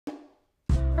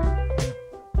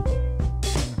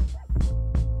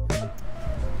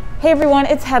Hey everyone,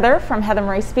 it's Heather from Heather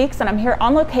Marie Speaks, and I'm here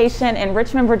on location in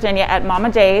Richmond, Virginia at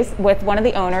Mama J's with one of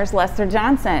the owners, Lester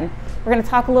Johnson. We're going to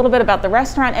talk a little bit about the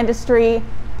restaurant industry,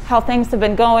 how things have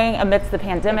been going amidst the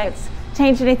pandemic,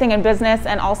 changed anything in business,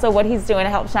 and also what he's doing to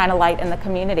help shine a light in the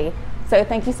community. So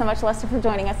thank you so much, Lester, for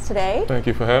joining us today. Thank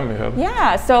you for having me, Heather.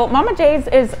 Yeah, so Mama J's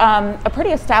is a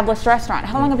pretty established restaurant.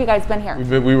 How long have you guys been here?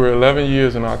 We were 11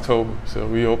 years in October, so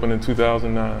we opened in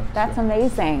 2009. That's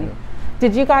amazing. Yeah.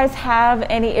 Did you guys have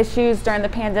any issues during the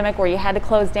pandemic where you had to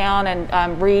close down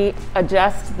and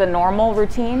readjust the normal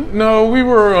routine? No, we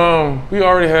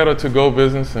already had a to-go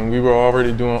business, and we were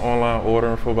already doing online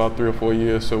ordering for about 3 or 4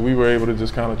 years, so we were able to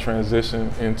just kind of transition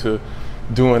into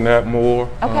doing that more.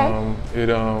 Okay.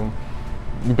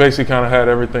 We basically kind of had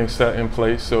everything set in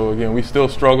place. So again, we still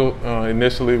struggled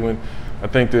initially when I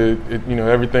think that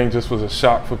everything just was a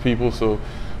shock for people. So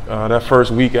that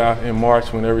first week out in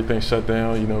March when everything shut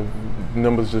down,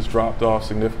 numbers just dropped off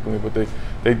significantly, but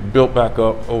they built back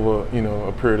up over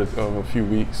a period of a few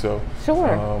weeks. So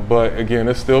sure. But again,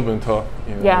 it's still been tough.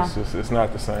 Yeah. It's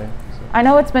not the same. I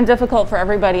know it's been difficult for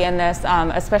everybody in this,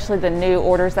 especially the new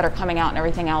orders that are coming out and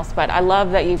everything else, but I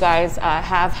love that you guys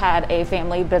have had a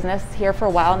family business here for a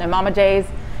while. And Mama J's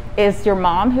is your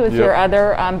mom, who is your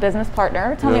other business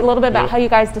partner. Tell me a little bit about how you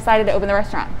guys decided to open the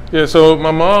restaurant. Yeah, so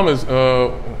my mom is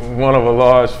one of a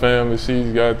large family.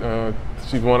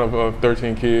 She's one of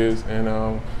 13 kids, and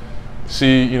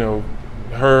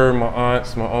her, my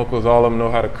aunts, my uncles, all of them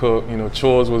know how to cook.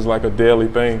 Chores was like a daily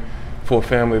thing for a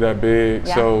family that big.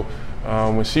 Yeah. So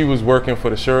when she was working for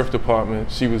the sheriff's department,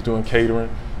 she was doing catering,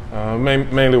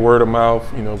 mainly word of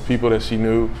mouth, people that she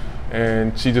knew.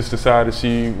 And she just decided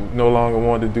she no longer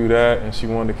wanted to do that, and she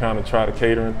wanted to kind of try the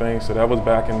catering thing. So that was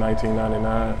back in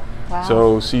 1999. Wow.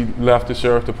 So she left the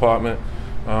sheriff's department,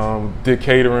 did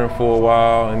catering for a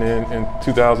while, and then in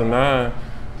 2009,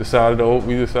 we decided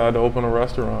to open a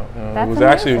restaurant. It was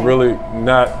actually really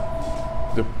not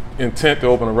the intent to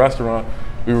open a restaurant.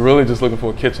 We were really just looking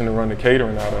for a kitchen to run the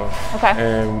catering out of. Okay.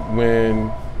 And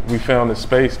when we found the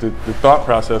space, the thought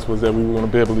process was that we were going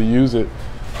to be able to use it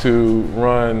to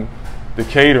run the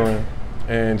catering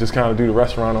and just kind of do the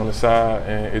restaurant on the side,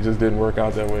 and it just didn't work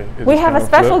out that way. We have a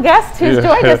special guest who's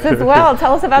joined us as well.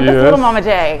 Tell us about this little Mama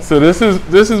J. So this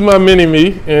is my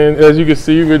mini-me, and as you can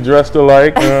see, we're dressed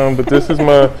alike, but this is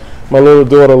my little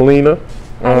daughter, Lena.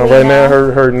 Right now,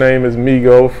 her name is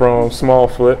Migo from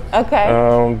Smallfoot.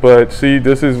 Okay. But see,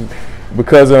 this is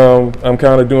because I'm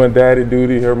kind of doing daddy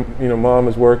duty. Her, mom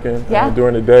is working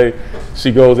during the day.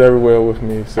 She goes everywhere with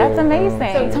me. So, that's amazing.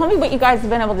 So tell me what you guys have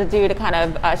been able to do to kind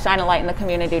of shine a light in the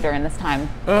community during this time.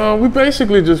 We've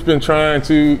basically just been trying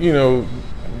to,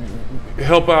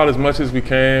 help out as much as we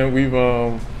can. We've,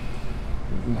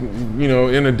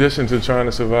 in addition to trying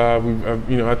to survive,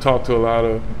 I talk to a lot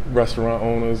of restaurant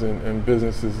owners and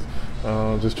businesses,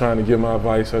 just trying to give my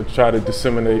advice. I try to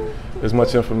disseminate as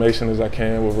much information as I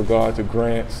can with regard to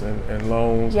grants and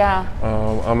loans. Yeah.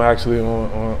 I'm actually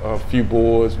on a few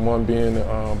boards, one being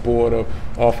the Board of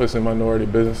Office and Minority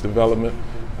Business Development,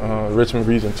 Richmond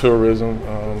Region Tourism.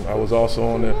 I was also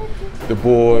on the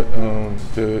board,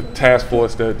 the task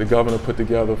force that the governor put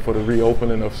together for the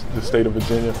reopening of the state of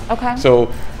Virginia. Okay.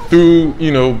 So through,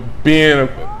 being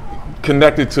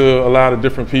connected to a lot of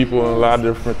different people and a lot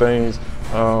of different things,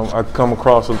 I come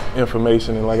across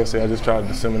information, and like I say, I just try to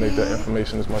disseminate that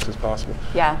information as much as possible.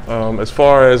 Yeah. As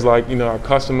far as our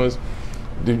customers,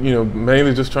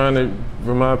 mainly just trying to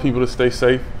remind people to stay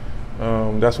safe.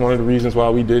 That's one of the reasons why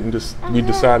we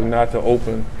decided not to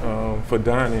open for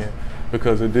dine-in,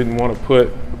 because I didn't want to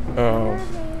put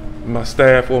my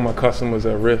staff or my customers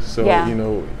at risk. So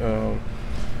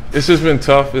it's just been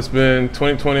tough.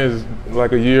 2020 is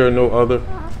like a year or no other.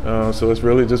 So it's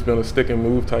really just been a stick and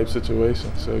move type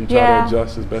situation. So you try to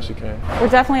adjust as best you can. We're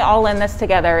definitely all in this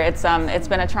together. It's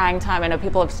been a trying time. I know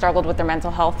people have struggled with their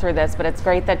mental health through this, but it's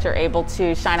great that you're able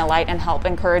to shine a light and help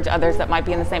encourage others that might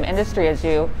be in the same industry as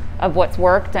you of what's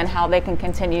worked and how they can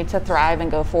continue to thrive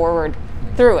and go forward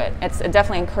through it. It's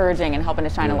definitely encouraging and helping to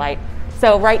shine a light.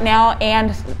 So right now,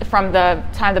 and from the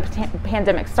time the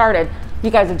pandemic started, you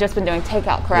guys have just been doing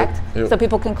takeout, correct? Yep. So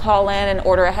people can call in and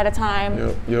order ahead of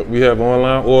time? Yep. We have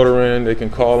online ordering. They can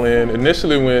call in.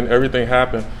 Initially, when everything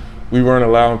happened, we weren't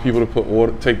allowing people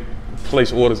to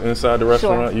place orders inside the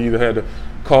restaurant. You either had to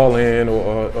call in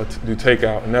or do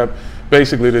takeout. And that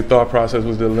basically the thought process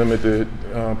was to limit the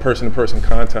person-to-person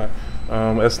contact.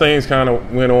 As things kind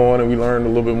of went on and we learned a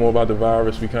little bit more about the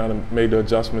virus, we kind of made the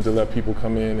adjustment to let people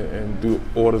come in and do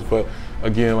orders. But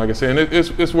again, like I said, and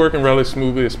it's working really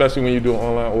smoothly, especially when you do an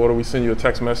online order. We send you a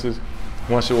text message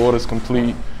once your order is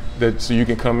complete, so you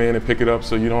can come in and pick it up,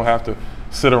 so you don't have to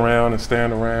sit around and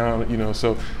stand around, you know.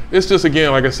 So it's just,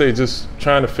 again, like I say, just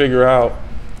trying to figure out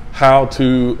how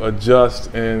to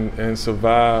adjust and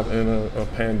survive in a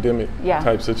pandemic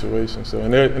type situation. So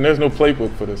and there's no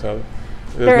playbook for this, Heather.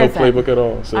 There's no playbook at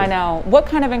all. So. I know. What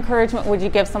kind of encouragement would you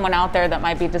give someone out there that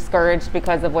might be discouraged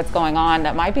because of what's going on,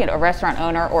 that might be a restaurant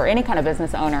owner or any kind of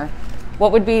business owner?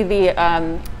 What would be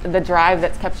the drive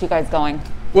that's kept you guys going?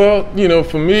 Well, you know,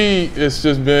 for me, it's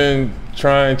just been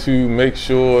trying to make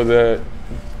sure that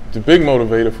the big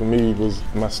motivator for me was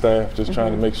my staff, just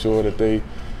trying to make sure that they,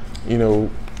 you know,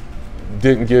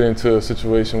 didn't get into a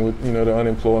situation with, you know, the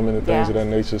unemployment and things of that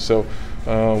nature. So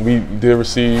we did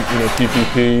receive, you know,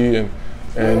 PPP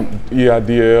and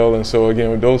EIDL, and so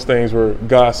again, those things were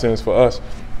godsends for us.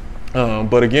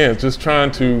 But again, just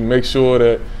trying to make sure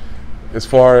that as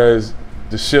far as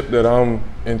the ship that I'm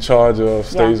in charge of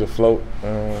stays afloat.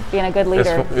 Being a good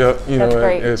leader. You know,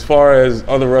 as far as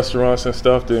other restaurants and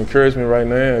stuff, the encouragement right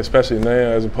now, especially now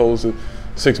as opposed to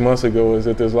 6 months ago, is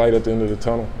that there's light at the end of the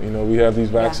tunnel. You know, we have these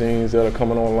vaccines that are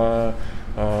coming online.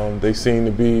 They seem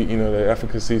to be, you know, the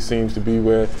efficacy seems to be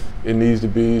where it needs to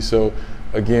be. So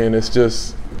again, it's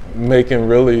just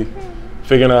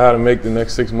figuring out how to make the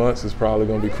next 6 months is probably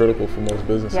going to be critical for most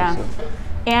businesses. So.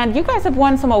 And you guys have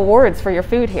won some awards for your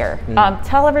food here.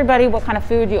 Tell everybody what kind of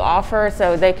food you offer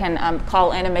so they can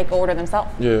call in and make an order themselves.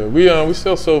 Yeah, we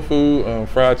sell soul food,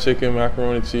 fried chicken,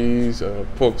 macaroni cheese,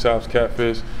 pork chops,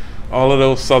 catfish, all of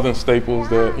those southern staples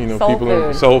that, you know, soul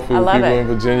food people in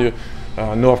Virginia,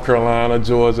 North Carolina,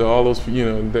 Georgia, all those, you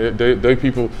know, they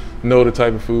people know the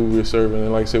type of food we're serving.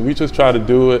 And like I said, we just try to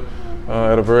do it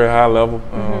at a very high level,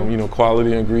 you know,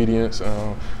 quality ingredients.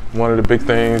 One of the big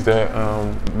things that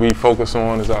we focus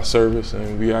on is our service,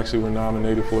 and we actually were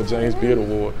nominated for a James Beard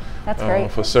Award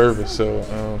for service.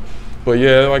 So, but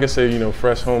yeah, like I say, you know,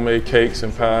 fresh homemade cakes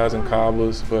and pies and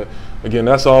cobblers. But again,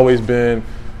 that's always been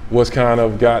what's kind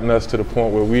of gotten us to the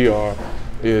point where we are,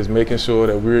 is making sure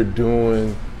that we're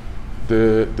doing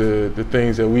the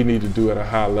things that we need to do at a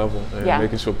high level, and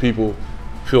making sure people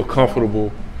feel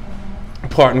comfortable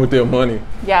parting with their money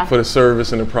for the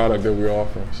service and the product that we're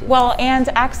offering. So. Well, and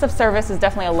acts of service is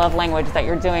definitely a love language that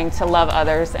you're doing to love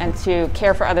others and to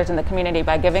care for others in the community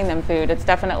by giving them food. It's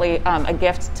definitely a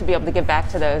gift to be able to give back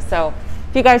to those. So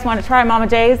if you guys want to try Mama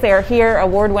J's, they are here,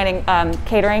 award-winning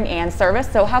catering and service.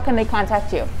 So how can they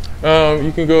contact you?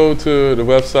 You can go to the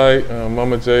website,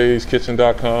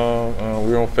 mamajskitchen.com.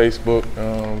 We're on Facebook,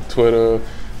 Twitter,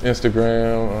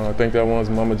 Instagram. I think that one's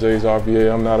Mama J's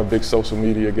RVA. I'm not a big social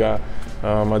media guy.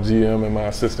 My GM and my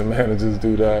assistant managers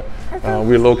do that.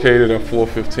 We're located at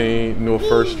 415 North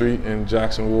 1st Street in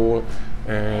Jackson Ward,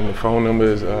 and the phone number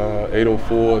is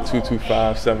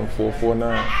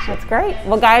 804-225-7449. That's great.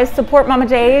 Well, guys, support Mama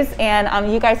J's,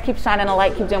 and you guys keep shining a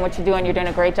light, keep doing what you're doing. You're doing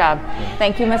a great job.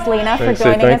 Thank you, Miss Lena, for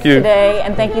joining us today,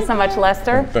 and thank you so much,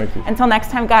 Lester. Thank you. Until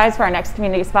next time, guys, for our next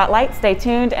Community Spotlight, stay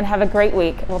tuned and have a great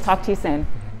week. We'll talk to you soon.